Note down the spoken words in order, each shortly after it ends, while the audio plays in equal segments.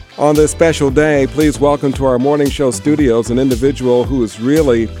On this special day, please welcome to our morning show studios an individual who is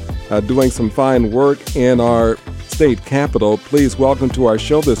really doing some fine work in our state capitol. Please welcome to our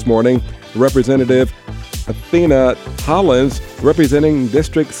show this morning Representative Athena Hollins, representing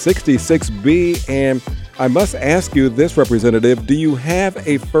District 66B. And I must ask you this, Representative, do you have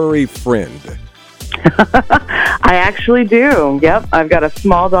a furry friend? I actually do. Yep. I've got a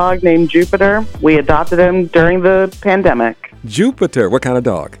small dog named Jupiter. We adopted him during the pandemic. Jupiter, what kind of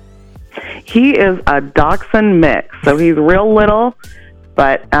dog? He is a Dachshund mix, so he's real little,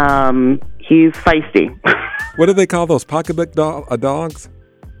 but he's feisty. What do they call those pocketbook dogs?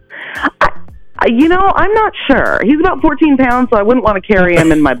 I'm not sure. He's about 14 pounds, so I wouldn't want to carry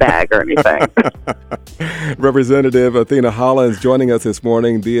him in my bag or anything. Representative Athena Hollins joining us this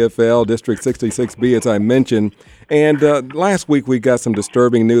morning, DFL District 66B, as I mentioned. And last week we got some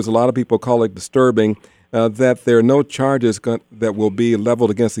disturbing news. A lot of people call it disturbing that there are no charges that will be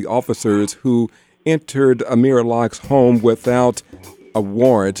leveled against the officers who entered Amir Locke's home without a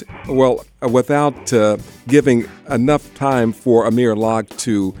warrant. Well, without giving enough time for Amir Locke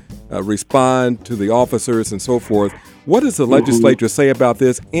to respond to the officers and so forth. What does the legislature say about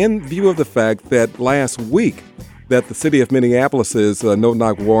this in view of the fact that last week that the city of Minneapolis's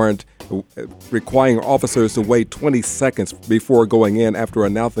no-knock warrant requiring officers to wait 20 seconds before going in after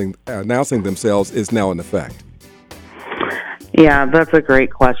announcing themselves is now in effect? Yeah, that's a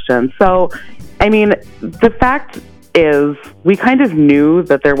great question. So, the fact is we kind of knew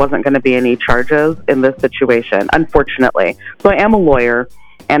that there wasn't going to be any charges in this situation, unfortunately. So I am a lawyer,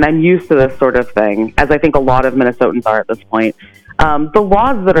 and I'm used to this sort of thing, as I think a lot of Minnesotans are at this point. The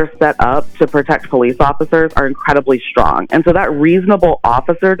laws that are set up to protect police officers are incredibly strong. And so that reasonable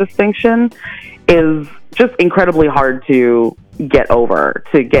officer distinction is just incredibly hard to get over,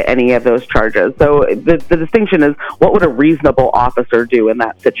 to get any of those charges. So the distinction is, what would a reasonable officer do in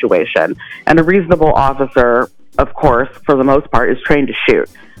that situation? And a reasonable officer, of course, for the most part, is trained to shoot.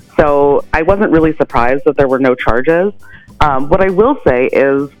 So I wasn't really surprised that there were no charges. What I will say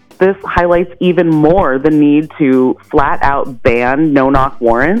is this highlights even more the need to flat out ban no-knock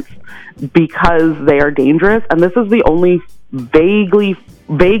warrants because they are dangerous. And this is the only vague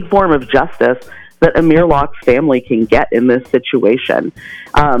form of justice that Amir Locke's family can get in this situation,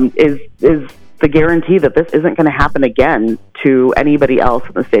 is the guarantee that this isn't going to happen again to anybody else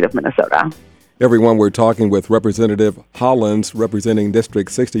in the state of Minnesota. Everyone, we're talking with Representative Hollins, representing District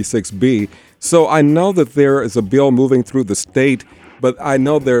 66B. So I know that there is a bill moving through the state, but I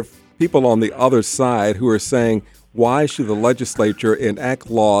know there are people on the other side who are saying, why should the legislature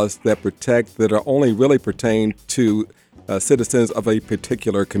enact laws that are only really pertain to citizens of a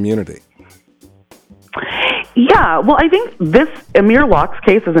particular community? Yeah, well, I think this Amir Locke's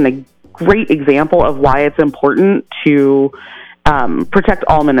case is a great example of why it's important to protect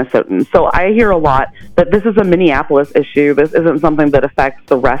all Minnesotans. So I hear a lot that this is a Minneapolis issue. This isn't something that affects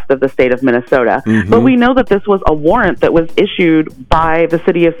the rest of the state of Minnesota. Mm-hmm. But we know that this was a warrant that was issued by the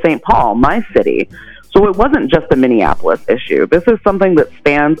city of St. Paul, my city. So it wasn't just a Minneapolis issue. This is something that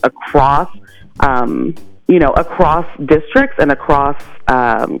spans across across districts and across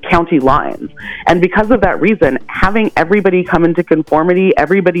county lines. And because of that reason, having everybody come into conformity,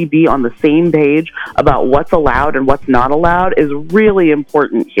 everybody be on the same page about what's allowed and what's not allowed is really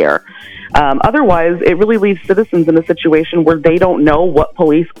important here. Otherwise, it really leaves citizens in a situation where they don't know what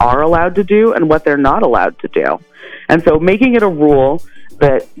police are allowed to do and what they're not allowed to do. And so making it a rule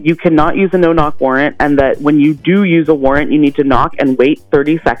that you cannot use a no-knock warrant, and that when you do use a warrant, you need to knock and wait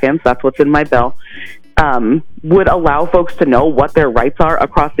 30 seconds, that's what's in my bill, would allow folks to know what their rights are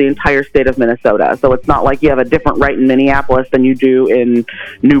across the entire state of Minnesota. So it's not like you have a different right in Minneapolis than you do in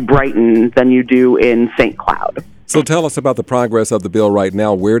New Brighton than you do in St. Cloud. So tell us about the progress of the bill right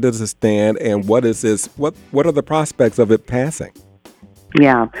now. Where does it stand, and what is this? What are the prospects of it passing?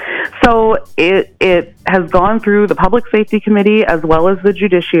 Yeah. So it has gone through the Public Safety Committee as well as the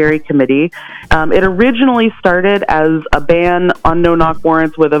Judiciary Committee. It originally started as a ban on no-knock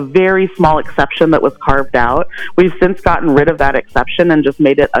warrants with a very small exception that was carved out. We've since gotten rid of that exception and just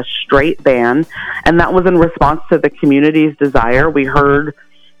made it a straight ban, and that was in response to the community's desire. We heard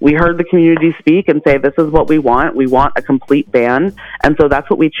the community speak and say, this is what we want. We want a complete ban. And so that's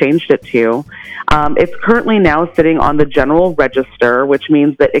what we changed it to. It's currently now sitting on the general register, which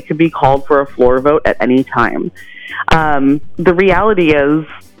means that it could be called for a floor vote at any time. The reality is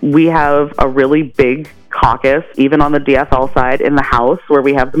we have a really big caucus, even on the DFL side in the House, where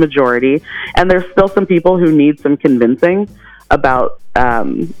we have the majority. And there's still some people who need some convincing about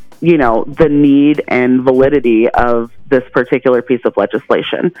the need and validity of this particular piece of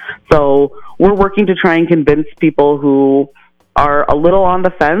legislation. So we're working to try and convince people who are a little on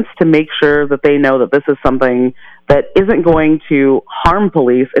the fence to make sure that they know that this is something that isn't going to harm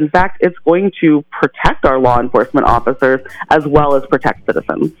police. In fact, it's going to protect our law enforcement officers as well as protect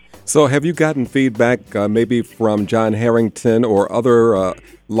citizens. So have you gotten feedback maybe from John Harrington or other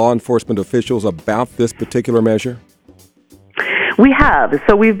law enforcement officials about this particular measure? We have.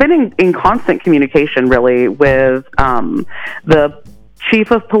 So we've been in constant communication, really, with the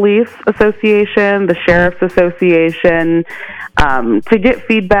Chief of Police Association, the Sheriff's Association, to get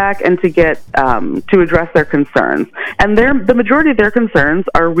feedback and to get to address their concerns. And the majority of their concerns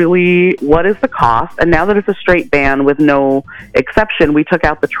are really, what is the cost? And now that it's a straight ban with no exception, we took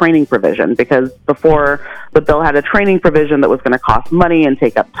out the training provision, because before the bill had a training provision that was going to cost money and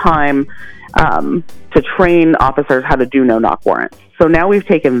take up time to train officers how to do no-knock warrants. So now we've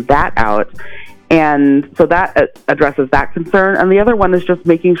taken that out. And so that addresses that concern. And the other one is just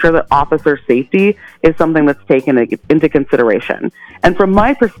making sure that officer safety is something that's taken into consideration. And from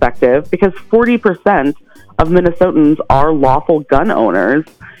my perspective, because 40% of Minnesotans are lawful gun owners,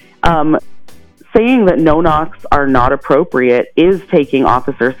 saying that no-knocks are not appropriate is taking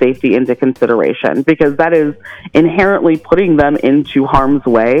officer safety into consideration, because that is inherently putting them into harm's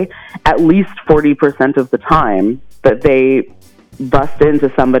way at least 40% of the time that they bust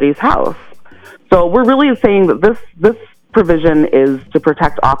into somebody's house. So we're really saying that this provision is to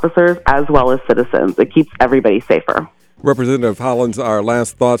protect officers as well as citizens. It keeps everybody safer. Representative Hollins, our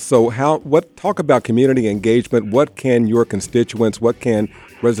last thoughts. So talk about community engagement. What can your constituents, what can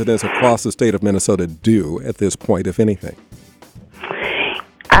residents across the state of Minnesota do at this point, if anything?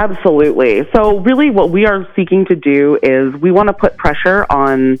 Absolutely. So really what we are seeking to do is we want to put pressure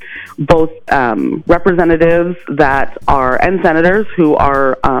on both representatives and senators who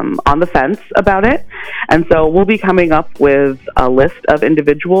are on the fence about it. And so we'll be coming up with a list of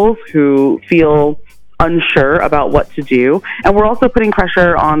individuals who feel unsure about what to do. And we're also putting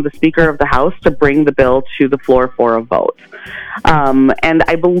pressure on the Speaker of the House to bring the bill to the floor for a vote. And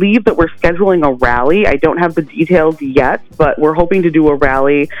I believe that we're scheduling a rally. I don't have the details yet, but we're hoping to do a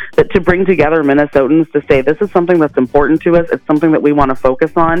rally to bring together Minnesotans to say this is something that's important to us. It's something that we want to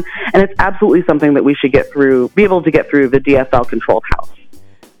focus on. And it's absolutely something that we should be able to get through the DFL-controlled House.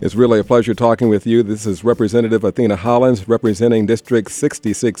 It's really a pleasure talking with you. This is Representative Athena Hollins, representing District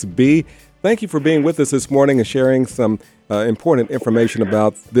 66B. Thank you for being with us this morning and sharing some important information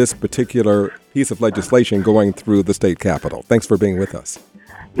about this particular piece of legislation going through the state capitol. Thanks for being with us.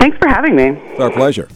 Thanks for having me. It's our pleasure.